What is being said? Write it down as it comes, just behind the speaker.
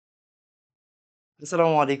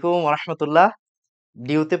আসসালামু আলাইকুম রাহমাতুল্লাহ।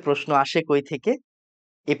 ডিউতে প্রশ্ন আসে কই থেকে?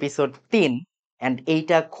 এপিসোড 3 এন্ড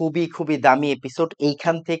এইটা খুবই খুবই দামি এপিসোড।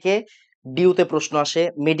 এইখান থেকে ডিউতে প্রশ্ন আসে,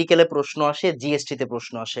 মেডিকেলে প্রশ্ন আসে, জিএসটি তে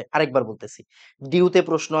প্রশ্ন আসে। আরেকবার বলতেছি, ডিউতে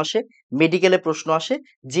প্রশ্ন আসে, মেডিকেলে প্রশ্ন আসে,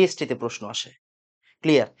 জিএসটি তে প্রশ্ন আসে।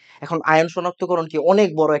 ক্লিয়ার? এখন আয়ন শনাক্তকরণ কি অনেক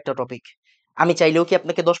বড় একটা টপিক। আমি চাইলেও কি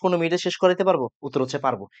আপনাকে ১০-১৫ মিনিটে শেষ করাইতে পারবো? উত্তর হচ্ছে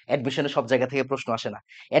পারবো। অ্যাডমিশনে সব জায়গা থেকে প্রশ্ন আসে না।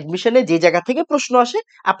 অ্যাডমিশনে যে জায়গা থেকে প্রশ্ন আসে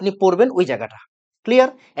আপনি পড়বেন ওই জায়গাটা। ক্লিয়ার?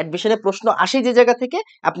 অ্যাডমিশনে প্রশ্ন আসে যে জায়গা থেকে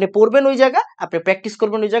আপনি পড়বেন ওই জায়গা, আপনি প্র্যাকটিস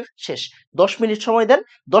করবেন ওই জায়গা, শেষ। ১০ মিনিট সময় দেন।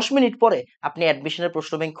 ১০ মিনিট পরে আপনি অ্যাডমিশনের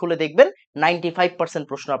প্রশ্ন ব্যাংক খুলে দেখবেন 95%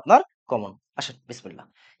 প্রশ্ন আপনার কমন। আসেন বিসমিল্লাহ।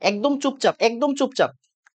 একদম চুপচাপ, একদম চুপচাপ।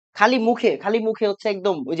 খালি মুখে হচ্ছে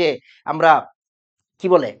একদম ওই যে আমরা কি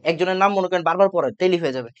বলে একজনের নাম মনে করেন বারবার পড়েন তাইলেই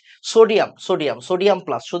হয়ে যাবে। Sodium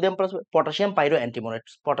plus potassium পাইরো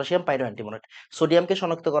অ্যান্টিমোনেট। সোডিয়ামকে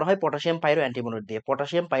শনাক্ত করা হয় পটাশিয়াম পাইরো অ্যান্টিমোনেট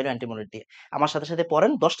দিয়ে, আমার সাথে সাথে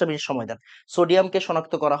পড়েন, 10টা মিনিট সময় দেন। সোডিয়ামকে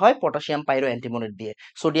শনাক্ত করা হয় পটাশিয়াম পাইরো অ্যান্টিমোনেট দিয়ে,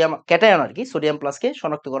 সোডিয়াম ক্যাটায়ন আর কি, সোডিয়াম প্লাসকে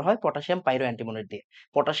শনাক্ত করা হয় পটাশিয়াম পাইরো অ্যান্টিমোনেট দিয়ে,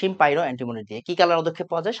 পটাশিয়াম পাইরো অ্যান্টিমোনেট দিয়ে। কি কালার পদক্ষেপ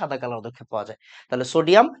পাওয়া যায়? সাদা কালার পদক্ষেপ পাওয়া যায়। তাহলে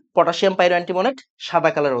সোডিয়াম পটাশিয়াম পাইরো অ্যান্টিমোনেট, সাদা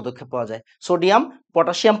কালারের পদক্ষেপ পাওয়া যায়। সোডিয়াম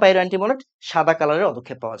পটাশিয়াম পাইরো অ্যান্টিমোনেট, সাদা কালারের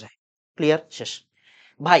পদক্ষেপ পাওয়া যায়। ক্লিয়ার? শেষ।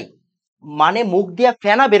 ভাই, মানে মুখ দিয়া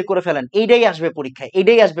ফেনা বের করে ফেলেন, এইটাই আসবে পরীক্ষায়,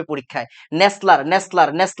 এইটাই আসবে পরীক্ষায়। নেসলার,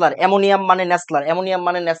 অ্যামোনিয়াম মানে নেসলার, অ্যামোনিয়াম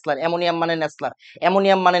মানে নেসলার, অ্যামোনিয়াম মানে নেসলার,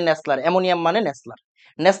 অ্যামোনিয়াম মানে নেসলার, অ্যামোনিয়াম মানে নেসলার।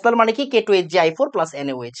 নেসলার মানে কি? K2HgI4 plus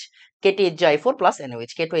NaOH, K2HgI4 plus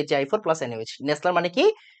NaOH, K2HgI4 plus NaOH। Nessler মানে কি?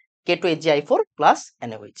 K2HgI4 plus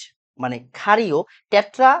NaOH। মানে ক্ষারীয়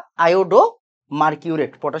tetra iodo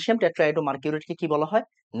মার্কিউরেট, potassium tetra iodo মার্কিউরেটকে কি বলা হয়?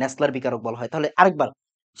 নেসলার বিকারক বলা হয়। তাহলে আরেকবার,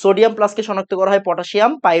 সোডিয়াম প্লাসকে শনাক্ত করা হয়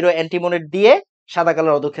পটাশিয়াম পাইরো অ্যান্টিমোনেট দিয়ে, সাদা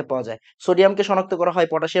কালার পদক্ষেপ পাওয়া যায়। সোডিয়ামকে শনাক্ত করা হয়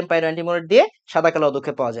পটাশিয়াম পাইরো অ্যান্টিমোনেট দিয়ে, সাদা কালার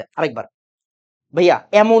পদক্ষেপ পাওয়া যায়। আরেকবার ভাইয়া,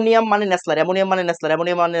 অ্যামোনিয়াম মানে নেসলার, অ্যামোনিয়াম মানে নেসলার,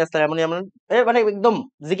 অ্যামোনিয়াম মানে নেসলার, অ্যামোনিয়াম মানে মানে একদম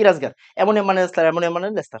জিকির আজগার। অ্যামোনিয়াম মানে নেসলার, অ্যামোনিয়াম মানে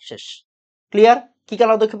নেসলার, শেষ। ক্লিয়ার? কি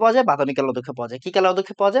কালার পদক্ষেপ পাওয়া যায়? বাদামি কালার পদক্ষেপ পাওয়া যায়। কি কালার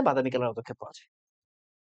পদক্ষেপ পাওয়া যায়? বাদামি কালার পদক্ষেপ পাওয়া যায়।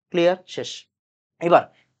 ক্লিয়ার? শেষ। এবার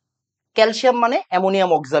ক্যালসিয়াম মানে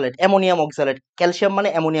ammonium oxalate, ammonium oxalate, calcium মানে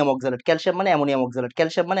অ্যামোনিয়াম অক্সালেট, ক্যালসিয়াম মানে অ্যামোনিয়াম অক্সালেট,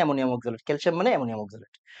 ক্যালসিয়াম মানে অ্যামোনিয়াম অক্সালেট, ক্যালসিয়াম মানে অ্যামোনিয়াম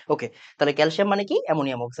অক্সালেট। ওকে, তাহলে ক্যালসিয়াম মানে কি?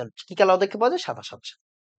 Ammonium oxalate. কি কালার দেখতে পাওয়া যায়? সাদা সাদা।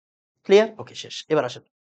 ক্লিয়ার? ওকে, শেষ। এবার আসেন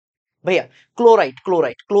ভাইয়া,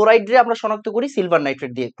 ক্লোরাইড রে আমরা শনাক্ত করি সিলভার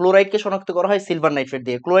নাইট্রেট দিয়ে, ক্লোরাইডকে শনাক্ত করা হয় সিলভার নাইট্রেট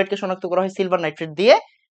দিয়ে, ক্লোরাইডকে শনাক্ত করা হয় সিলভার নাইট্রেট দিয়ে,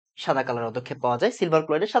 সাদা কালার পদক্ষেপ পাওয়া যায়। সিলভার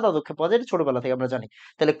ক্লোরাইডের সাদা পদক্ষেপ পাওয়া যায়, এটা ছোটবেলা থেকে আমরা জানি।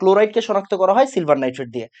 তাহলে ক্লোরাইডকে শনাক্ত করা হয় সিলভার নাইট্রেট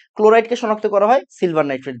দিয়ে, ক্লোরাইডকে শনাক্ত করা হয় সিলভার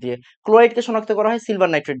নাইট্রেট দিয়ে, ক্লোরাইডকে শনাক্ত করা হয় সিলভার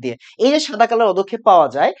নাইট্রেট দিয়ে। এই যে সাদা কালার পদক্ষেপ পাওয়া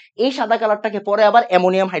যায়, এই সাদা কালারটাকে পরে আবার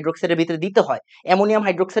অ্যামোনিয়াম হাইড্রোক্সাইডের ভিতরে দিতে হয়। অ্যামোনিয়াম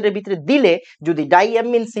হাইড্রোক্সাইডের ভিতরে দিলে যদি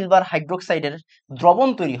ডাইঅ্যামিন সিলভার হাইড্রোক্সাইডের দ্রবণ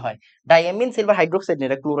তৈরি হয়, ডাইঅ্যামিন সিলভার হাইড্রোক্সাইড না,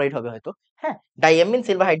 এটা ক্লোরাইড হবে হয়তো, হ্যাঁ, ডাইঅ্যামিন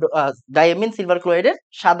সিলভার ক্লোরাইডের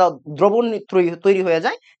সাদা দ্রবণ তৈরি হয়ে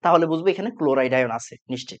যায়, তাহলে বুঝবো এখানে ক্লোরাইড আয়ন আছে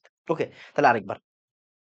নিশ্চিত। ওকে, তাহলে আরেকবার,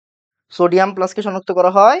 সোডিয়াম প্লাসকে শনাক্ত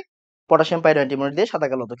করা হয় পটাশিয়াম পাইরো অ্যান্টিমোনেট দিয়ে, সাদা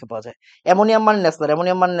কালো পদক্ষেপ পাওয়া যায়। অ্যামোনিয়াম মানে নেসলার,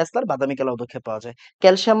 অ্যামোনিয়াম মানে নেসলার, বাদামি কালো পদক্ষেপ পাওয়া যায়।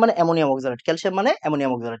 ক্যালসিয়াম মানে অ্যামোনিয়াম অক্সালেট, ক্যালসিয়াম মানে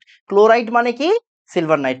অ্যামোনিয়াম অক্সালেট। ক্লোরাইড মানে কি?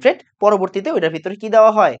 Silver nitrate. পরবর্তীতে ওইটার ভিতরে কি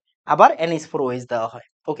দেওয়া হয়? আবার NH4OH দেওয়া হয়।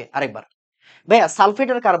 ওকে, আরেকবার ভাইয়া, সালফেট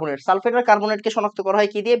আর কার্বনেটকে শনাক্ত করা হয়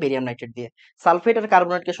কি দিয়ে? বেরিয়াম নাইট্রেট দিয়ে। সালফেট আর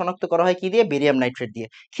কার্বনেটকে শনাক্ত করা হয় কি দিয়ে? বেরিয়াম নাইট্রেট দিয়ে।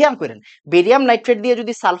 খেয়াল করেন, বেরিয়াম নাইট্রেট দিয়ে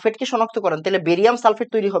যদি সালফেটকে শনাক্ত করেন তাহলে বেরিয়াম সালফেট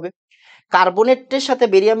তৈরি হবে। কার্বনেটের সাথে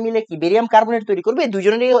বেরিয়াম মিলে কি বেরিয়াম কার্বনেট তৈরি করবে?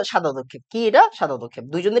 দুইজনেরই সাদা পদক্ষেপ কি? এটা সাদা পদক্ষেপ,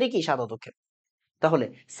 দুইজনেরই কি সাদা পদক্ষেপ। তাহলে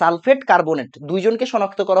সালফেট কার্বনেট দুইজনকে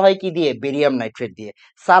শনাক্ত করা হয় কি দিয়ে? বেরিয়াম নাইট্রেট দিয়ে।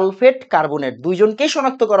 সালফেট কার্বনেট দুইজনকে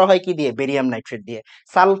শনাক্ত করা হয় কি দিয়ে? বেরিয়াম নাইট্রেট দিয়ে।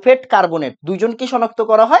 সালফেট কার্বনেট দুইজনকে শনাক্ত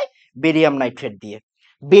করা হয় বেরিয়াম নাইট্রেট দিয়ে।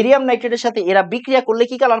 বেরিয়াম নাইট্রেটের সাথে এরা বিক্রিয়া করলে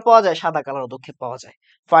কি কালার পাওয়া যায়? সাদা কালার পদক্ষেপ পাওয়া যায়।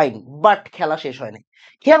 ফাইন, বাট খেলা শেষ হয় নাই।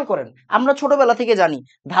 খেয়াল করেন, আমরা ছোটবেলা থেকে জানি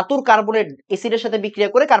ধাতুর কার্বনেট এসিডের সাথে বিক্রিয়া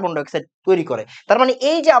করে কার্বন ডাইঅক্সাইড তৈরি করে। তার মানে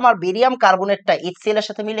এই যে আমার বেরিয়াম কার্বনেটটা HCl এর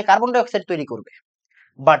সাথে মিলে কার্বন ডাইঅক্সাইড তৈরি করবে,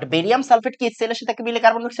 বাট বেরিয়াম সালফেট কি HCl এর সাথে মিলে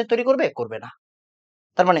কার্বন ডাইঅক্সাইড তৈরি করবে? করবে না।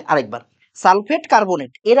 তার মানে আরেকবার, সালফেট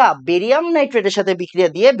কার্বনেট এরা বেরিয়াম নাইট্রেটের সাথে বিক্রিয়া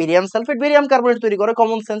দিয়ে বেরিয়াম সালফেট বেরিয়াম কার্বনেট তৈরি করে,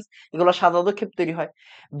 কমন সেন্স, এগুলো সাদা পদক্ষেপ তৈরি হয়।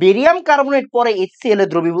 বেরিয়াম কার্বনেট পরে HCl এ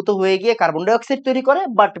দ্রবীভূত হয়ে গিয়ে কার্বন ডাইঅক্সাইড তৈরি করে,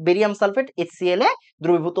 বাট বেরিয়াম সালফেট HCl এ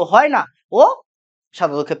দ্রবীভূত হয় না ও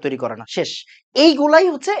সাদা পদক্ষেপ তৈরি করে না। শেষ। এইগুলাই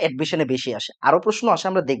হচ্ছে অ্যাডমিশনে বেশি আসে, আরো প্রশ্ন আসে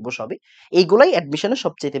আমরা দেখবো সবই, এইগুলাই অ্যাডমিশনে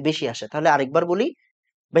সবচেয়ে বেশি আসে। তাহলে আরেকবার বলি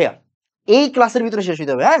ভাইয়া, এই ক্লাসের ভিতরে শেষ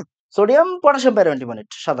হইতে হবে, হ্যাঁ। সোডিয়াম পটাশিয়াম পাইরোঅ্যান্টিমোনেট,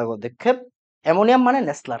 সাদা পদক্ষেপ। অ্যামোনিয়াম মানে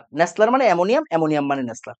নেসলার, নেসলার মানে অ্যামোনিয়াম, অ্যামোনিয়াম মানে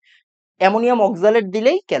নেসলার। অ্যামোনিয়াম অক্সালেট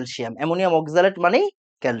দিলেই ক্যালসিয়াম, অ্যামোনিয়াম অক্সালেট মানেই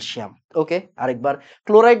ক্যালসিয়াম। ওকে, আরেকবার,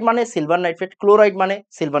 ক্লোরাইড মানে সিলভার নাইট্রেট, ক্লোরাইড মানে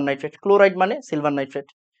সিলভার নাইট্রেট, ক্লোরাইড মানে সিলভার নাইট্রেট।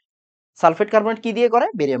 সালফেট কার্বনেট কি দিয়ে করে?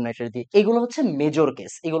 বেরিয়াম নাইট্রেট দিয়ে। এগুলো হচ্ছে মেজর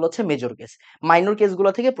কেস, এগুলো হচ্ছে মেজর কেস। মাইনর কেসগুলো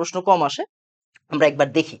থেকে প্রশ্ন কম আসে। আমরা একবার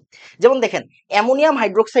দেখি। যেমন দেখেন, অ্যামোনিয়াম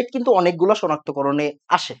হাইড্রোক্সাইড কিন্তু অনেকগুলা শনাক্তকরণে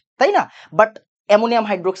আসে, তাই না? বাট অ্যামোনিয়াম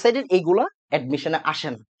হাইড্রোক্সাইডের এইগুলা অ্যাডমিশনে আসে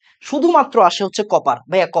না। শুধুমাত্র আসে হচ্ছে কপার।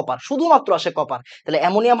 ভাইয়া কপার, শুধুমাত্র আসে কপার। তাহলে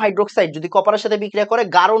অ্যামোনিয়াম হাইড্রোক্সাইড যদি কপারের সাথে বিক্রিয়া করে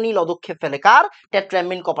গাঢ় নীল অদক্ষেপ ফেলে কার?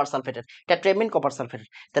 টেট্রামিন কপার সালফেটের। টেট্রামিন কপার সালফেটের।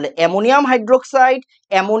 তাহলে ammonium hydroxide,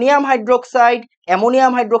 ammonium hydroxide,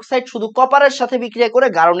 ammonium hydroxide শুধু কপারের সাথে বিক্রিয়া করে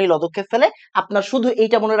গাঢ় নীল অদক্ষেপ ফেলে। আপনার শুধু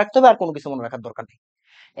এইটা মনে রাখতে হবে, আর কোনো কিছু মনে রাখার দরকার নেই।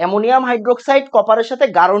 অ্যামোনিয়াম হাইড্রোক্সাইড কপারের সাথে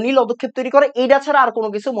গাঢ় নীল অদক্ষেপ তৈরি করে, এইটা ছাড়া আর কোনো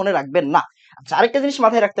কিছু মনে রাখবেন না। আচ্ছা, আরেকটা জিনিস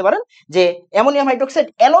মাথায় রাখতে পারেন যে অ্যামোনিয়াম হাইড্রোক্সাইড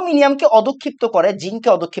অ্যালুমিনিয়ামকে অদক্ষিপ্ত করে, জিঙ্ককে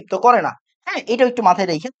অদক্ষিপ্ত করে না। হ্যাঁ, এটা একটু মাথায়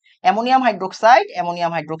রেখেন। অ্যামোনিয়াম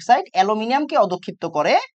হাইড্রোক্সাইড অ্যালুমিনিয়ামকে অদক্ষিপ্ত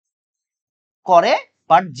করে করে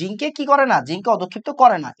বাট জিঙ্কে কি করে না? জিঙ্কে অদক্ষিপ্ত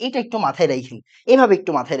করে না। এটা একটু মাথায় রেখেন, এইভাবে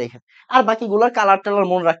একটু মাথায় রেখেন। আর বাকিগুলোর কালার টালার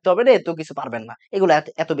মনে রাখতে হবে না, এত কিছু পারবেন না, এগুলো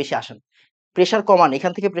এত বেশি আসেন। প্রেসার কমান,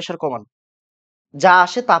 এখান থেকে প্রেসার কমান, যা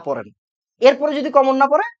আসে তা পড়েন। এরপরে যদি কমন না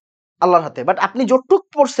পড়ে আল্লাহর হাতে, বাট আপনি যতটুক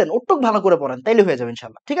পড়ছেন ওটুক ভালো করে পড়েন, তাইলে হয়ে যাবে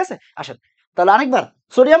ইনশাআল্লাহ। ঠিক আছে, আসেন তাহলে আরেকবার।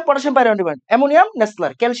 Sodium, potassium পাইরোনিবাইড, ammonium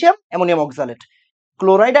Nessler, calcium ammonium oxalate,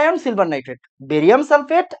 chloride ion silver nitrate, barium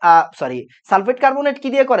sulphate sulphate carbonate কি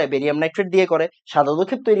দিয়ে করে? বেরিয়াম নাইট্রেট দিয়ে করে। সাদা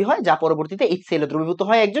দক্ষেপ তৈরি হয় যা পরবর্তীতে এইচসিএল এ দ্রবীভূত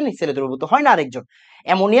হয় একজন, এইচসিএল এ দ্রবীভূত হয় না আরেকজন।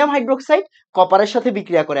 অ্যামোনিয়াম হাইড্রোক্সাইড কপারের সাথে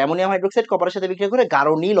বিক্রিয়া করে, অ্যামোনিয়াম হাইড্রোক্সাইড কপারের সাথে বিক্রিয়া করে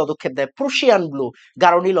গাঢ় নীল অদক্ষেপ দেয়, প্রুশিয়ান ব্লু।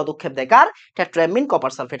 গাঢ় নীল অদক্ষেপ দেয় কার? টেট্রামিন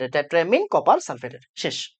কপার সালফেটের। টেট্রামিন কপার সালফেটের।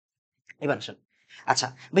 শেষ। এবার আসেন। আচ্ছা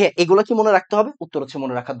ভাইয়া, এগুলো কি মনে রাখতে হবে? উত্তর হচ্ছে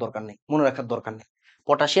মনে রাখার দরকার নেই, মনে রাখার দরকার নেই।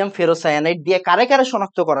 পটাশিয়াম ফেরোসায়ানাইড দিয়ে কারে কারে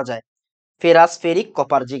শনাক্ত করা যায়? Ferrous, ferric,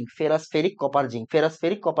 copper, zinc. Ferrous, ferric, copper, zinc. Ferrous,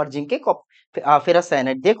 ferric, copper, জিঙ্ককে ferrous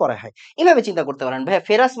cyanide দিয়ে করা হয়। এভাবে চিন্তা করতে পারেন ভাইয়া,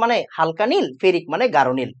 ফেরাস মানে হালকা নীল, ফেরিক মানে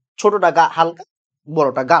গাঢ় নীল। ছোটটা হালকা,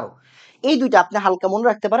 বড়টা গাঢ়। এই দুইটা আপনি হালকা মনে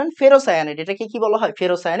রাখতে পারেন। ফেরোসায়ানাইড, এটাকে কি বলা হয়?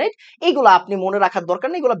 ফেরোসায়ানাইড। এইগুলো আপনি মনে রাখার দরকার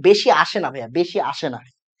নেই, এগুলো বেশি আসে না ভাইয়া, বেশি আসে না।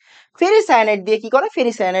 ফেরিসায়ানাইড দিয়ে কি করে?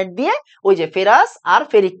 ফেরিসায়ানাইড দিয়ে ওই যে ফেরাস আর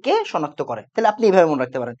ফেরিককে শনাক্ত করে। তাহলে আপনি এইভাবে মনে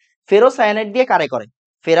রাখতে পারেন, ফেরোসায়ানাইড দিয়ে কারে করে?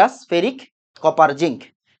 Ferrous, ferric, copper, zinc.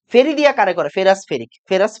 ফেরি দিয়ে কারে করে? Ferrous, ferric,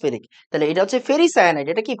 ferrous, ferric. তাহলে এটা হচ্ছে ফেরিসায়ানাইড।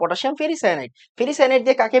 এটা কি? Potassium ferricyanide. ফেরিসায়ানাইড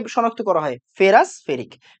দিয়ে কাকে শনাক্ত করা হয়? Ferrous,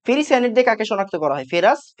 ferric. ফেরিসায়ানাইড দিয়ে কাকে শনাক্ত করা হয়?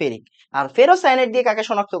 Ferrous, ferric. আর ফেরোসায়ানাইড দিয়ে কাকে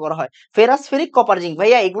শনাক্ত করা হয়? Ferrous, ferric, copper, zinc.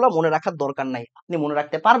 ভাইয়া এগুলো মনে রাখার দরকার নাই, আপনি মনে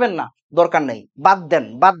রাখতে পারবেন না, দরকার নেই, বাদ দেন,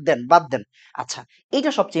 বাদ দেন, বাদ দেন। আচ্ছা,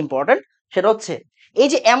 এইটা সবচেয়ে ইম্পর্টেন্ট। সেটা হচ্ছে এই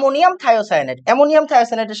যে অ্যামোনিয়াম থায়োসায়ানাইড, অ্যামোনিয়াম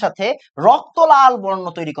থায়োসায়ানাইডের সাথে রক্তলাল বর্ণ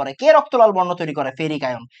তৈরি করে। কে রক্তলাল বর্ণ তৈরি করে? Ferric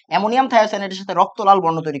ion. অ্যামোনিয়াম থায়োসায়ানাইডের সাথে রক্তলাল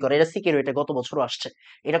বর্ণ তৈরি করে, এটা সিকের, এটা গত বছরও আসছে,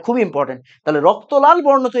 এটা খুব ইম্পর্টেন্ট। তাহলে রক্তলাল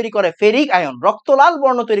বর্ণ তৈরি করে ফেরিক আয়ন, রক্তলাল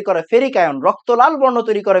বর্ণ তৈরি করে ফেরিক আয়ন, রক্তলাল বর্ণ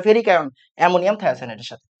তৈরি করে ফেরিক আয়ন অ্যামোনিয়াম থায়োসায়ানাইডের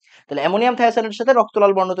সাথে। তাহলে অ্যামোনিয়াম থায়োসায়ানাইডের সাথে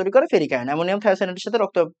রক্তলাল বর্ণ তৈরি করে ফেরিক আয়ন, অ্যামোনিয়াম থায়োসায়ানাইডের সাথে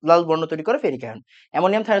রক্তলাল বর্ণ তৈরি করে ফেরিক আয়ন,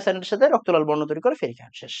 অ্যামোনিয়াম থায়োসায়ানাইডের সাথে রক্তলাল বর্ণ তৈরি করে ফেরিক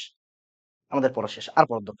আয়ন। শেষ, আমাদের পড়া শেষ, আর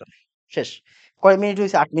পড়ার দরকার নেই। শেষ। কয় মিনিট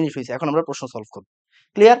হয়েছে? 8 মিনিট হয়েছে। এখন আমরা প্রশ্ন সলভ করব।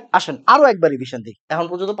 ক্লিয়ার? আসেন আরো একবার রিভিশন দিই। এখন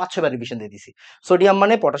পর্যন্ত 5-6 বার রিভিশন দিয়ে দিছি। সোডিয়াম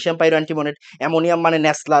মানে পটাশিয়াম পাইরো অ্যান্টিমোনেট, অ্যামোনিয়াম মানে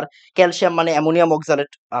নেসলার, ক্যালসিয়াম মানে অ্যামোনিয়াম অক্সালেট,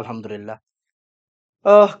 আলহামদুলিল্লাহ।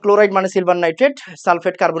 ক্লোরাইড মানে সিলভার নাইট্রেট,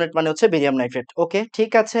 সালফেট কার্বনেট মানে হচ্ছে বেরিয়াম নাইট্রেট। ওকে,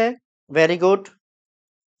 ঠিক আছে, ভেরি গুড।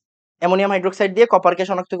 অ্যামোনিয়াম হাইড্রোক্সাইড দিয়ে কপারকে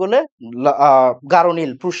শনাক্ত করলে গাঢ়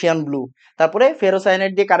নীল, প্রুশিয়ান ব্লু। তারপরে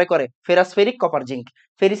ফেরোসায়ানাইড দিয়ে কারে করে? Ferrous, ferric, copper, zinc.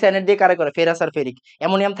 Ferricyanide দিয়ে কারে করে? ফেরাস আর ফেরিক।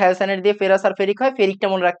 অ্যামোনিয়াম থায়োসায়ানাইড দিয়ে ফেরাস আর ফেরিক হয়, ফেরিকটা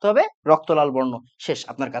মনে রাখতে হবে, রক্তলাল বর্ণ। শেষ,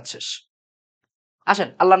 আপনার কাজ শেষ। আসেন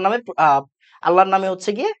আল্লাহর নামে হচ্ছে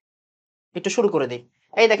গিয়ে একটু শুরু করে দেই।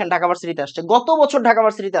 এই দেখেন ঢাকা ভার্সিটিতে আসছে, গত বছর ঢাকা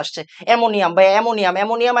ভার্সিটিতে আসছে অ্যামোনিয়াম, ভাই অ্যামোনিয়াম,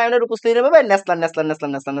 অ্যামোনিয়াম আয়নের উপস্থিতি নেবে ভাই Nessler, Nessler,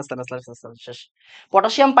 Nessler, Nessler, Nessler, Nessler, Nessler. শেষ।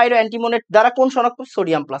 পটাশিয়াম পাইরো অ্যান্টিমোনেট দ্বারা কোন শনাক্ত?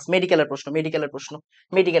 Sodium plus. মেডিকেলের প্রশ্ন, মেডিকেলের প্রশ্ন,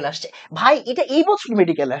 মেডিকেলে আসছে ভাই, এটা এই বছর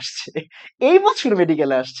মেডিকেলে আসছে, এই বছর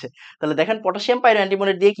মেডিকেলে আসছে। তাহলে দেখেন পটাশিয়াম পাইরো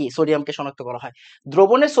অ্যান্টিমোনেট দিয়ে কি সোডিয়ামকে শনাক্ত করা হয়?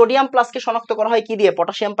 দ্রবণে সোডিয়াম প্লাসকে শনাক্ত করা হয় কি দিয়ে?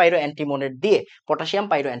 পটাশিয়াম পাইরো অ্যান্টিমোনেট দিয়ে, পটাশিয়াম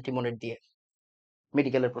পাইরো অ্যান্টিমোনেট দিয়ে।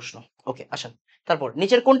 মেডিকেলের প্রশ্ন। ওকে, আসেন। তারপর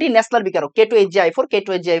নিচের কোনটি Nessler বিকারক? K2HgI4,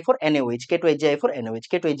 K2HgI4, NaOH, K2HgI4, NaOH,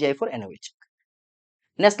 K2HgI4, NaOH।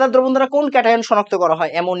 Nessler দ্রবণ দ্বারা কোন ক্যাটায়ন শনাক্ত করা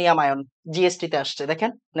হয়? Ammonium ion. জিএসটি তে আসছে,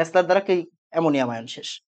 দেখেন নেসলার দ্বারা কি? Ammonium ion. শেষ।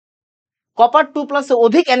 কপার 2+ এ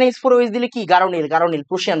অধিক NH4OH দিলে কি? গাঢ় নীল, গাঢ় নীল,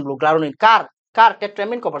 প্রুশিয়ান ব্লু, গাঢ় নীল। কার? কার?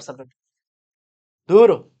 টেট্রামিন কপার সালফেট। ধুর,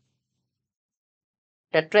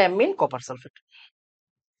 টেট্রামিন কপার সালফেট।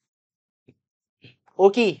 ও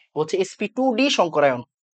কি হচ্ছে? sp2d সংকরায়ন,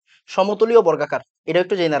 সমতলীয় বর্গাকার। এটা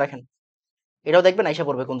একটু জেনে রাখেন, এটাও দেখবেন আইসা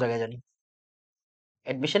পড়বে কোন জায়গায় জানি,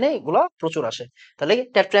 অ্যাডমিশনে এগুলা প্রচুর আসে। তাহলে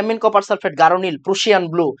টেট্রামিন কপার সালফেট গাঢ় নীল, প্রুশিয়ান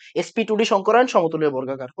ব্লু, sp2d সংকরায়ন, সমতুল্য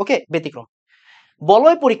বর্গাকার। ওকে, ব্যতিক্রম।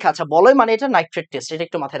 বলয় পরীক্ষা, আচ্ছা বলয় মানে এটা নাইট্রেট টেস্ট, এটা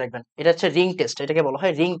একটু মাথায় রাখবেন। এটা হচ্ছে রিং টেস্ট, এটাকে বলা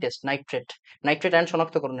হয় ring test. Nitrate ion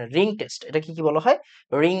শনাক্তকরণের ring test, এটা কি বলা হয়?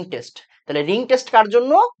 Ring test. তাহলে রিং টেস্ট কার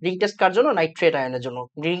জন্য? রিং টেস্ট কার জন্য? নাইট্রেট আয়নের জন্য।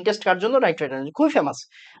 রিং টেস্ট কার জন্য? নাইট্রেট আয়নের জন্য। খুবই ফেমাস।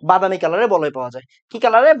 বাদামি কালারের বলয় পাওয়া যায়। কি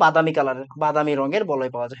কালারে? বাদামি কালারের, বাদামি রঙের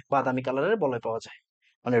বলয় পাওয়া যায়, বাদামি কালারের বলয় পাওয়া যায়,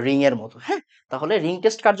 মানে রিং এর মতো। হ্যাঁ, তাহলে রিং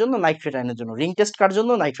টেস্ট কার জন্য? নাইট্রেট আয়নের জন্য। রিং টেস্ট কার জন্য?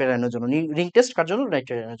 নাইট্রেট আয়নের জন্য। রিং টেস্ট কার জন্য?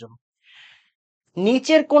 নাইট্রেট আয়নের জন্য।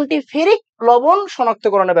 নিচের কোনটি ফেরিক লবণ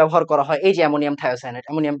শনাক্তকরণে ব্যবহার করা হয়? এই যে অ্যামোনিয়াম থায়োসায়ানেট।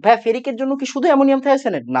 অ্যামোনিয়াম, ভাই ফেরিকের জন্য কি শুধু অ্যামোনিয়াম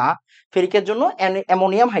থায়োসায়ানেট? না, ফেরিকের জন্য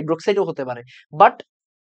অ্যামোনিয়াম হাইড্রোক্সাইডও হতে পারে। বাট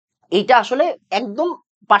এইটা আসলে একদম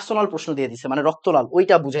পার্সোনাল প্রশ্ন দিয়ে দিছে, মানে রক্তলাল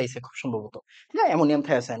ওইটা বুঝাইছে খুব সম্ভবত। হ্যাঁ, অ্যামোনিয়াম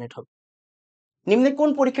থায়োসায়ানেট হবে। নিম্নে কোন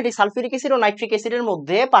পরীক্ষাটি সালফিউরিক অ্যাসিড ও নাইট্রিক অ্যাসিডের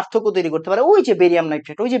মধ্যে পার্থক্য তৈরি করতে পারে? ওই যে বেরিয়াম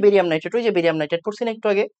নাইট্রেট, ওই যে বেরিয়াম নাইট্রেট, ওই যে বেরিয়াম নাইট্রেট পড়ছি না একটু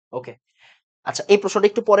আগে। ওকে, আচ্ছা এই প্রশ্নটা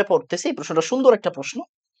একটু পরে পড়তেছি। এই প্রশ্নটা সুন্দর একটা প্রশ্ন,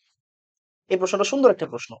 এই প্রশ্নটা সুন্দর একটা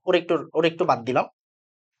প্রশ্ন, ওর একটু বাদ দিলাম।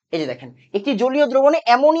 এই যে দেখেন, একটি জলীয় দ্রবণে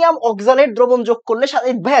অ্যামোনিয়াম অক্সালেট দ্রবণ যোগ করলে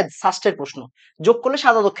ভ্যাজ সাস্টের প্রশ্ন, যোগ করলে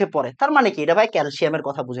সাদা দক্ষে পড়ে, তার মানে কি? এটা ভাই ক্যালসিয়ামের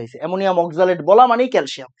কথা বুঝাইছে। অ্যামোনিয়াম অক্সালেট বলা মানেই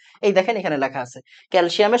ক্যালসিয়াম। এই দেখেন এখানে লেখা আছে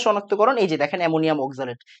ক্যালসিয়ামের শনাক্তকরণ। এই যে দেখেন অ্যামোনিয়াম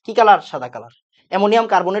অক্সালেট কি কালার? সাদা কালার। অ্যামোনিয়াম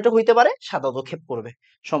কার্বনেটও হইতে পারে, সাদা দক্ষেপ পড়বে,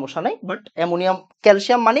 সমস্যা নাই। বাট অ্যামোনিয়াম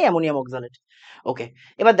ক্যালসিয়াম মানে অ্যামোনিয়াম অক্সালেট। ওকে,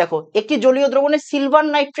 এবার দেখো, একটি জলীয় দ্রবণে সিলভার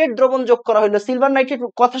নাইট্রেট দ্রবণ যোগ করা হলো। সিলভার নাইট্রেট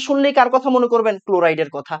কথা শুনলেই কার কথা মনে করবেন? ক্লোরাইডের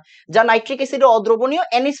কথা, যা নাইট্রিক অ্যাসিডে অদ্রবণীয়,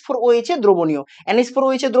 NH4OH এ দ্রবণীয়।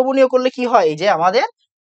 NH4OH এ দ্রবণীয় করলে কি হয়? এই যে আমাদের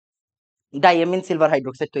ডাইয়ামিন সিলভার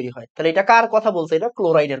হাইড্রোক্সাইড তৈরি হয়। তাহলে এটা কার কথা বলছে? এটা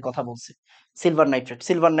ক্লোরাইডের কথা বলছে। সিলভার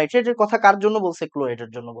নাইট্রেটের কথা কার জন্য বলছে?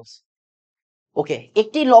 ক্লোরাইডের জন্য বলছে। ওকে,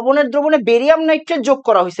 একটি লবণের দ্রবণে বেরিয়াম নাইট্রেট যোগ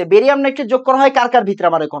করা হয়েছে। বেরিয়াম নাইট্রেট যোগ করা হয় কার কার ভিতরে?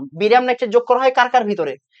 আমার এখন বেরিয়াম নাইট্রেট যোগ করা হয় কার কার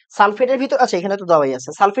ভিতরে? সালফেটের ভিতরে। আচ্ছা এখানে তো দেওয়াই আছে,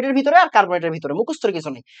 সালফেটের ভিতরে আর কার্বনেটের ভিতরে, মুখস্থর কিছু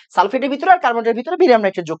নেই। সালফেটের ভিতরে আর কার্বনেটের ভিতরে বেরিয়াম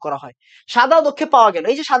নাইট্রেট যোগ করা হয়। সাদা দক্ষে পাওয়া গেল।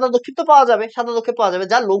 এই যে সাদা দক্ষিপ তো পাওয়া যাবে, সাদা দক্ষিপ পাওয়া যাবে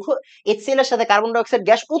যা লৌহ HCl এর সাথে কার্বন ডাই অক্সাইড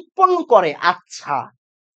গ্যাস উৎপন্ন করে। আচ্ছা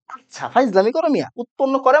আচ্ছা, ফাইজলামি করো মিয়া।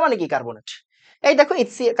 উৎপন্ন করে মানে কি? কার্বনেট। এই দেখো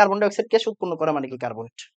HCl carbon die oxide gas উৎপন্ন করে মানে কি?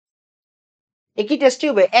 কার্বনেট। একই টেস্ট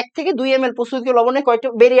টিউবে 1 থেকে 2 ml প্রস্তুত লবণে কয়টা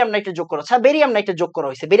বেরিয়াম নাইট্রেট যোগ করা? আচ্ছা বেরিয়াম নাইট্রেট যোগ করা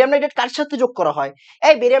হয়েছে। বেরিয়াম নাইট্রেট কার সাথে যোগ করা হয়?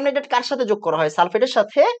 এই বেরিয়াম নাইট্রেট কার সাথে যোগ করা হয়? সালফেটের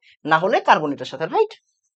সাথে, না হলে কার্বনেটের সাথে, রাইট?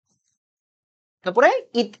 তারপরে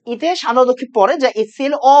ইতে সাদা দক্ষিপ পড়ে যা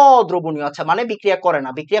HCl অদ্রবণীয়। আচ্ছা মানে বিক্রিয়া করে না,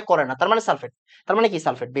 বিক্রিয়া করে না, তার মানে সালফেট। তার মানে কি?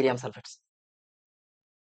 Sulphate, barium sulphate.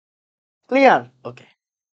 ক্লিয়ার? ওকে,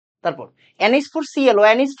 তারপর NH4Cl ও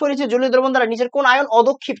NH4 হচ্ছে জলীয় দ্রবণ দ্বারা নিচের কোন আয়ন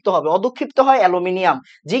অদক্ষিপ্ত হবে? অদক্ষিপ্ত হয় অ্যালুমিনিয়াম,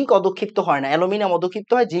 জিঙ্ক অদক্ষিপ্ত হয় না। অ্যালুমিনিয়াম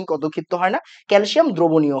অদক্ষিপ্ত হয়, জিঙ্ক অদক্ষিপ্ত হয় না। ক্যালসিয়াম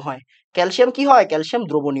দ্রবণীয় হয়। ক্যালসিয়াম কি হয়? ক্যালসিয়াম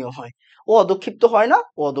দ্রবণীয় হয়। ও অদক্ষিপ্ত হয় না,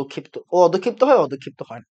 ও অদক্ষিপ্ত হয়, অদক্ষিপ্ত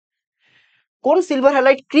হয় না। কোন সিলভার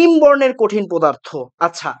হ্যালাইড ক্রিম বর্ণের কঠিন পদার্থ?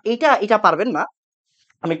 আচ্ছা এটা পারবেন না,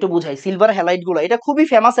 আমি একটু বুঝাই। সিলভার হ্যালাইড গুলো, এটা খুবই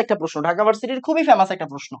ফেমাস একটা প্রশ্ন, ঢাকা ভার্সিটির খুবই ফেমাস একটা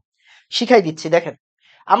প্রশ্ন, শিখাই দিচ্ছি। দেখেন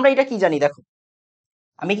আমরা এটা কি জানি, দেখো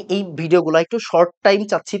আমি এই ভিডিওগুলো একটু শর্ট টাইম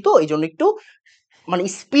চাচ্ছি, তো এই জন্য একটু মানে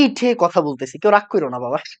স্পিডে কথা বলতেছি, কেউ রাগ করো না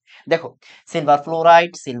বাবা। দেখো, silver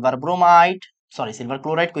fluoride, silver bromide, sorry silver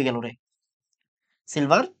chloride কই গেল রে?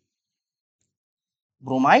 সিলভার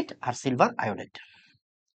ব্রোমাইড আর সিলভার আয়োডাইড।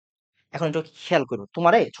 এখন একটু খেয়াল করো,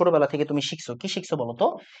 তোমারে ছোটবেলা থেকে তুমি শিখছো কি? শিখছো বলো তো?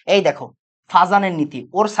 এই দেখো, ফাজানের নীতি,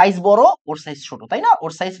 ওর সাইজ বড় ওর সাইজ ছোট, তাই না?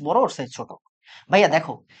 ওর সাইজ বড় ওর সাইজ ছোট। ভাইয়া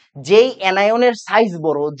দেখো, যেই অ্যানায়নের সাইজ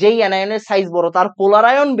বড়, যেই অ্যানায়নের সাইজ বড় তার পোলার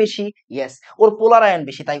আয়ন বেশি। ইয়েস, ওর পোলার আয়ন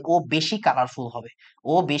বেশি, তাই ও বেশি কালারফুল হবে।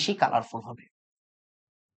 ও বেশি কালারফুল হবে।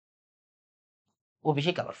 ও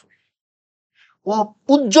বেশি কালারফুল। ও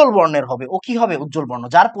উজ্জ্বল বর্ণের হবে। ও কি হবে? উজ্জ্বল বর্ণ।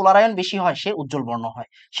 যার পোলার আয়ন বেশি হয় সে উজ্জ্বল বর্ণ হয়,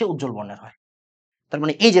 সে উজ্জ্বল বর্ণের হয়। তার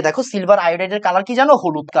মানে এই যে দেখো, সিলভার আয়োডাইডের কালার কি জানো?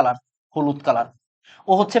 হলুদ কালার, হলুদ কালার।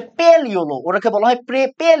 ও হচ্ছে পেল ইয়েলো, ওটাকে বলা হয়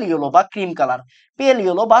পেল ইয়েলো বা ক্রিম কালার। পেল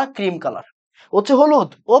ইয়েলো বা ক্রিম কালার হচ্ছে হলুদ,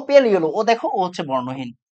 ও পেল ইয়েলো। ও দেখো, ও হচ্ছে বর্ণহীন,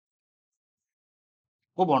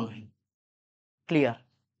 ও বর্ণহীন। ক্লিয়ার?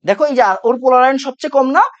 দেখো এই যে ওর পোলার আয়ন সবচেয়ে কম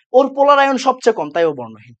না, ওর পোলার আয়ন সবচেয়ে কম, তাই ও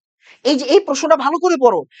বর্ণহীন। এই যে এই প্রশ্নটা ভালো করে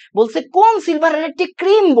পড়ো, বলছে কোন সিলভার একটি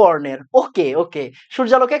ক্রিম বর্ণের। ওকে ওকে,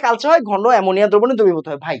 সূর্যালোকে কালচে হয়, ঘন অ্যামোনিয়া দ্রবণে দ্রবীভূত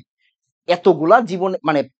হয়। ভাই এতগুলা জীবন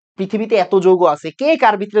মানে পৃথিবীতে এত যৌগ আছে, কে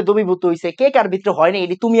কার ভিতরে দ্রবীভূত হইছে, কে কার ভিতরে হয় না,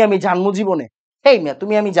 এটি তুমি আমি জানবো জীবনে? এই মিয়া,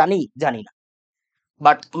 তুমি আমি জানি জানি না,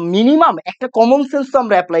 বাট মিনিমাম একটা কমন সেন্স তো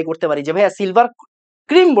আমরা অ্যাপ্লাই করতে পারি যে ভাইয়া সিলভার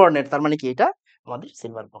ক্রিম বর্ণের, তার মানে কি? এটা আমাদের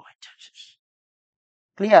সিলভার ব্রোমাইড।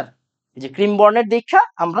 ক্লিয়ার? এই যে ক্রিম বর্ণের দীক্ষা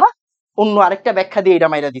আমরা অন্য আরেকটা ব্যাখ্যা দিয়ে এটা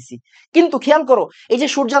মাইরা দিছি। কিন্তু খেয়াল করো, এই যে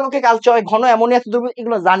সূর্যালোকে কালচে হয়, ঘন অ্যামোনিয়া দ্রবীভূত,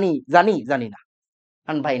 এগুলো জানি জানি জানি না।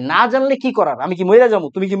 কারণ ভাই না জানলে কি করার? আমি কি মরে যাবো?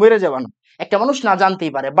 তুমি কি মরে যাবা না? একটা মানুষ না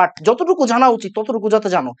জানতেই পারে, বাট যতটুকু জানা উচিত ততটুকু যাতে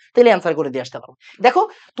জানো, তাহলে অ্যান্সার করে দিয়ে আসতে পারো। দেখো,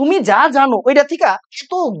 তুমি যা জানো ওইটা থেকে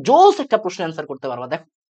এত জোস একটা প্রশ্ন অ্যান্সার করতে পারবা। দেখো,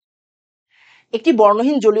 একটি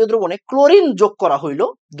বর্ণহীন জলীয় দ্রবণে ক্লোরিন যোগ করা হইল,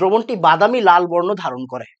 দ্রবণটি বাদামি লাল বর্ণ ধারণ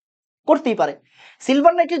করে। করতেই পারে।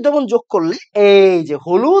 সিলভার নাইট্রেট দ্রবণ যোগ করলে এই যে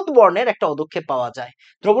হলুদ বর্ণের একটা অদক্ষেপ পাওয়া যায়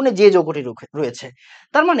দ্রবণে যে যৌগটি রয়েছে।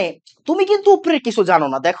 তার মানে তুমি কিন্তু উপরে কিছু জানো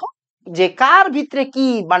না, দেখো যে কার ভিতরে কি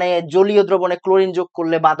মানে জলীয় দ্রবণে ক্লোরিন যোগ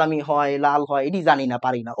করলে বাদামি হয় লাল হয় এটি জানি না,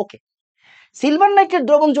 পারি না। ওকে, সিলভার নাইট্রেট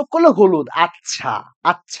দ্রবণ যোগ করলে হলুদ, আচ্ছা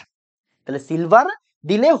আচ্ছা, তাহলে সিলভার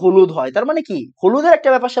দিলে হলুদ হয়, তার মানে কি হলুদের একটা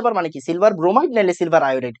ব্যাপার স্যাপার, মানে কি সিলভার ব্রোমাইড নাইলে সিলভার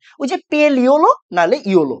আয়োডাইড, ওই যে পেল ইয়েলো নালে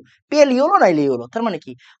ইয়েলো, পেল ইয়েলো নাইলে ইয়েলো, তার মানে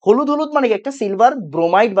কি হলুদ হলুদ মানে কি একটা সিলভার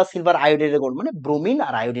ব্রোমাইড বা সিলভার আয়োডাইডের গন্ধ, মানে ব্রোমিন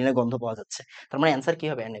আর আয়োডিনের গন্ধ পাওয়া যাচ্ছে। তার মানে অ্যান্সার কি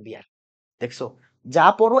হবে? NaBr। দেখছো, যা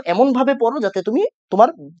পড়ো এমন ভাবে পড়ো যাতে তুমি তোমার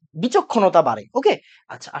বিচক্ষণতা বাড়ে। ওকে,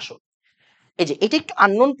 আচ্ছা আসো, এই যে এটা একটু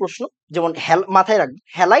আননোন প্রশ্ন, যেমন মাথায় রাখবে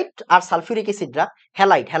হ্যালাইট আর সালফিউরিক অ্যাসিডরা,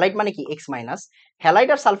 হ্যালাইট মানে কি X মাইনাস, হ্যালাইট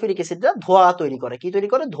আর সালফিউরিক অ্যাসিডরা ধোঁয়া তৈরি করে, কি তৈরি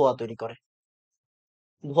করে? ধোঁয়া তৈরি করে,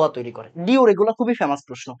 ধোঁয়া তৈরি করে। ডিওর এগুলো খুবই ফেমাস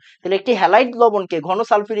প্রশ্ন। তাহলে একটি হ্যালাইট লবণকে ঘন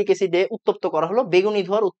সালফিউরিক অ্যাসিডে উত্তপ্ত করা হলো, বেগুনি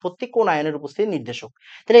ধোঁয়ার উৎপত্তি কোন আয়নের উপস্থিতি নির্দেশক।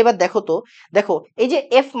 তাহলে এবার দেখো তো, দেখো এই যে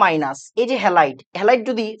F মাইনাস, এই যে হ্যালাইট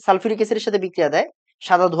যদি সালফিউরিক অ্যাসিডের সাথে বিক্রিয়া দেয়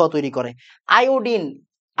সাদা ধোঁয়া তৈরি করে।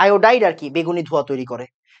 আয়োডাইড আর কি বেগুনি ধোঁয়া তৈরি করে।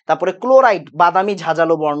 তারপরে ক্লোরাইড বাদামি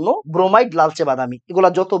ঝাঁঝালো বর্ণ, ব্রোমাইড লালচে বাদামি, এগুলা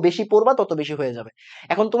যত বেশি পড়বা তত বেশি হয়ে যাবে।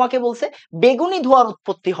 এখন তোমাকে বলছে বেগুনি ধোঁয়ার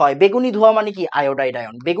উৎপত্তি হয়, বেগুনি ধোঁয়া মানে কি? আয়োডাইড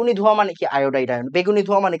আয়ন, বেগুনি ধোঁয়া মানে কি? আয়োডাইড আয়ন, বেগুনি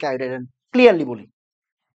ধোঁয়া মানে কি? Iodide ion. ক্লিয়ারলি বলি,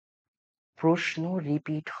 প্রশ্ন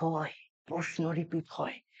রিপিট হয়, প্রশ্ন রিপিট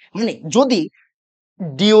হয়, মানে যদি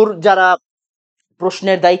ডিওর যারা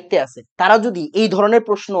প্রশ্নের দায়িত্বে আছে তারা যদি এই ধরনের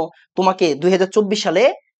প্রশ্ন তোমাকে 2024 সালে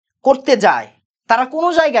করতে যায়, তারা কোনো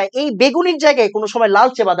জায়গায় এই বেগুনির জায়গায় কোনো সময়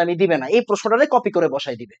লালচে বাদামি দিবে না, এই প্রশ্নটারে কপি করে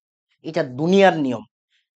বসাই দিবে। এটা দুনিয়ার নিয়ম।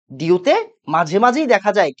 ডিউতে মাঝে মাঝেই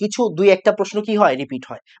দেখা যায় কিছু দুই একটা প্রশ্ন কি হয়? রিপিট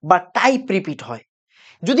হয় বা টাইপ রিপিট হয়।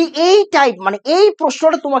 যদি এই টাইপ মানে এই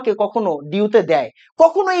প্রশ্নটা তোমাকে কখনো ডিউতে দেয়,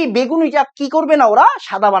 কখনো এই বেগুনিটা কি করবে না, ওরা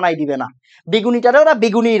সাদা বানাই দিবে না, বেগুনিটারে ওরা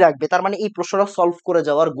বেগুনিই রাখবে। তার মানে এই প্রশ্নটা সলভ করে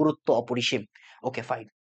যাওয়ার গুরুত্ব অপরিসীম। Okay fine.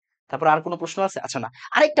 তারপর আর কোনো প্রশ্ন আছে? আচ্ছা না,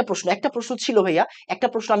 আরেকটা প্রশ্ন, একটা প্রশ্ন ছিল ভাইয়া, একটা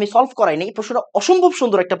প্রশ্ন আমি সলভ করাইনি, এই প্রশ্নটা অসম্ভব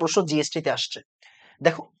সুন্দর একটা প্রশ্ন, জিএসটি তে আসছে।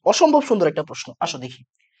 দেখো অসম্ভব সুন্দর একটা প্রশ্ন, আসো দেখি।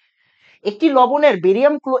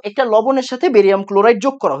 একটা লবণের সাথে বেরিয়াম ক্লোরাইড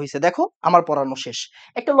যোগ করা হয়েছে, দেখো আমার পড়ানো শেষ।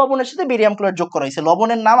 একটা লবণের সাথে বেরিয়াম ক্লোরাইড যোগ করা হয়েছে,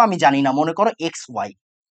 লবণের নাম আমি জানি না, মনে করো XY।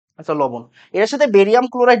 আচ্ছা লবণ, এর সাথে বেরিয়াম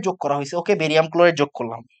ক্লোরাইড যোগ করা হয়েছে, ওকে বেরিয়াম ক্লোরাইড যোগ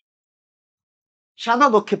করলাম, সাদা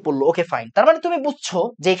দক্ষেপ পড়লো, ওকে ফাইন। তার মানে তুমি বুঝছো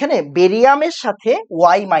যে এখানে বেরিয়ামের সাথে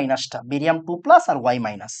ওয়াই মাইনাসটা, বেরিয়াম 2+ আর ওয়াই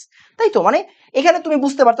মাইনাস, তাই তো? মানে এখানে তুমি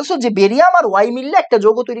বুঝতে পারতেছো যে বেরিয়াম আর ওয়াই মিললে একটা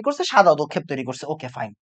যৌগ তৈরি করছে, সাদা দক্ষেপ তৈরি করছে। ওকে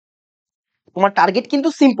ফাইন, তোমার টার্গেট কিন্তু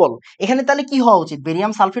সিম্পল। এখানে তাহলে কি হওয়া উচিত?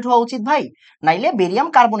 বেরিয়াম সালফেট হওয়া উচিত ভাই, নাইলে বেরিয়াম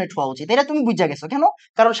কার্বনেট হওয়া উচিত। এটা তুমি বুঝা গেছো কেন?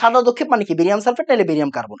 কারণ সাদা দক্ষেপ মানে কি? বেরিয়াম সালফেট নাইলে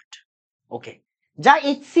বেরিয়াম কার্বনেট। ওকে, যা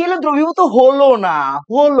HCl দ্রবীভূত হলো না,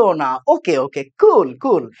 হলো না। ওকে ওকে, কুল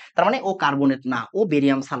কুল। তার মানে ও কার্বনেট না, ও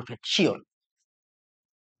বেরিয়াম সালফেট শিওর।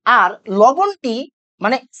 আর লবণটি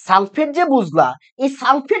মানে সালফেট যে বুঝলা, এই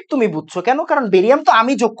সালফেট তুমি বুঝছো কেন? কারণ বেরিয়াম তো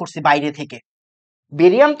আমি যোগ করছি বাইরে থেকে,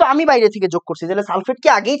 বেরিয়াম তো আমি বাইরে থেকে যোগ করছি, তাহলে সালফেট কি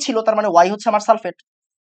আগেই ছিল, তার মানে ওয়াই হচ্ছে আমার সালফেট,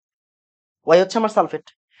 ওয়াই হচ্ছে আমার সালফেট।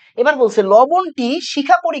 এবার বলছে লবণটি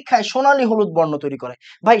শিখা পরীক্ষায় সোনালী হলুদ বর্ণ তৈরি করে।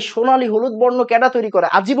 ভাই সোনালী হলুদ বর্ণ কেডা তৈরি করে?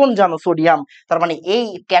 আজীবন জানো, সোডিয়াম। তার মানে এই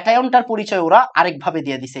ক্যাটায়নটার পরিচয় ওরা আরেকভাবে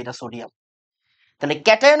দিয়ে দিছে, এটা সোডিয়াম। তাহলে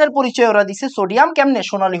ক্যাটায়নের পরিচয় ওরা দিছে সোডিয়াম, কেমনে?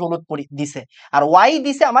 সোনালী হলুদ দিছে। আর ওয়াই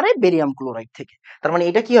দিছে আমারে বেরিয়াম ক্লোরাইড থেকে। তার মানে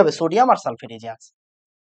এটা কি হবে? সোডিয়াম আর সালফেট, এই যে আছে।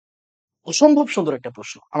 অসম্ভব সুন্দর একটা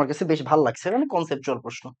প্রশ্ন, আমার কাছে বেশ ভালো লাগছে, মানে কনসেপচুয়াল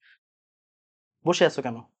প্রশ্ন। বসে আছো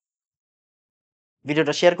কেন?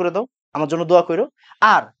 ভিডিওটা শেয়ার করে দাও, আমার জন্য দোয়া করো।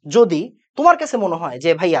 আর যদি তোমার কাছে মনে হয়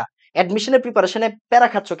যে ভাইয়া অ্যাডমিশনের প্রিপারেশনে প্যারা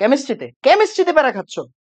খাচ্ছ, কেমিস্ট্রিতে প্যারা খাচ্ছ,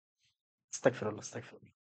 আস্তাগফিরুল্লাহ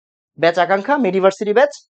আস্তাগফিরুল্লাহ। ব্যাচ আকাঙ্ক্ষা মেডিভার্সিটি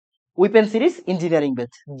batch, weapon series, engineering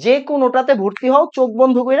batch, যে কোনোটাতে ভর্তি হও, চোখ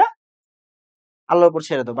বন্ধ কইরা আল্লাহর উপর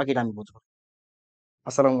ছেড়ে দাও, বাকিটা আমি বুঝবো।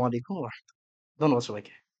 আসসালামু আলাইকুম ওয়া রাহমাতুল্লাহ। ধন্যবাদ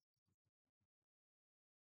সবাইকে।